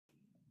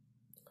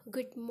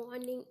Good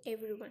morning,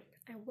 everyone.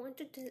 I want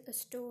to tell a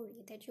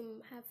story that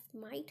you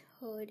might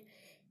heard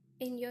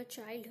in your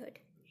childhood.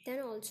 Then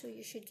also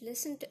you should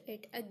listen to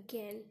it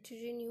again to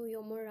renew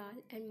your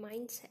morale and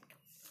mindset.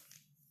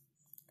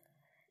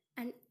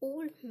 An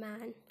old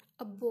man,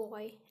 a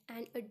boy,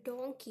 and a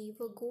donkey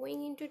were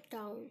going into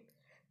town.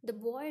 The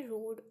boy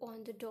rode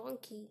on the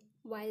donkey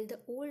while the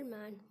old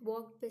man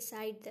walked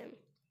beside them.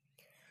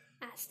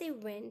 As they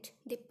went,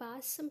 they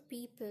passed some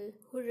people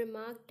who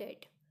remarked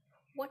it.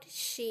 What a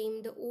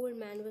shame the old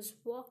man was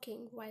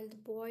walking while the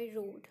boy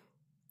rode.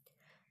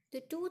 The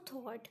two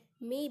thought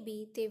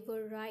maybe they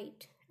were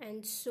right,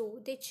 and so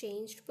they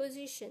changed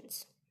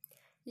positions.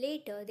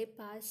 Later, they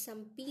passed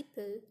some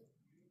people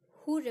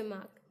who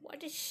remarked,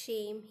 what a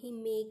shame he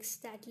makes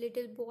that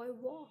little boy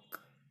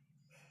walk.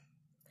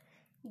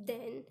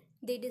 Then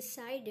they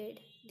decided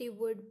they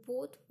would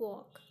both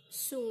walk.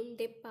 Soon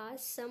they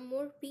passed some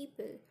more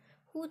people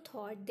who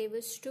thought they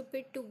were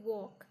stupid to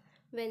walk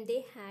when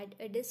they had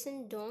a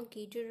decent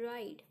donkey to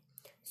ride.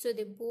 So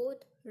they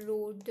both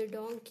rode the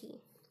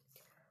donkey.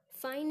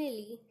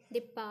 Finally,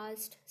 they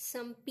passed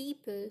some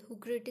people who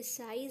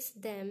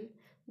criticized them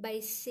by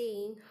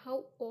saying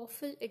how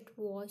awful it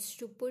was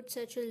to put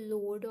such a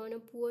load on a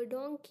poor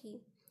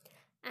donkey.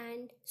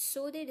 And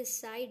so they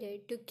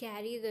decided to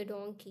carry the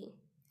donkey.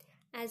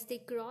 As they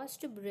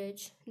crossed a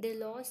bridge, they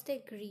lost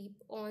their grip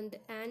on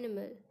the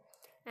animal,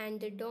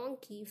 and the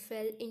donkey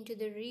fell into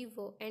the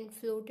river and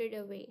floated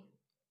away.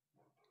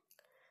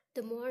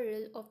 The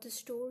moral of the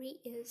story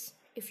is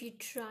if you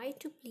try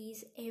to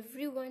please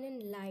everyone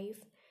in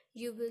life,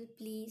 you will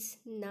please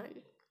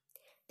none.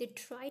 They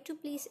tried to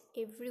please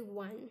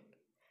everyone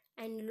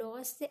and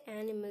lost the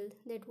animal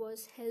that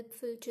was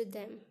helpful to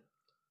them.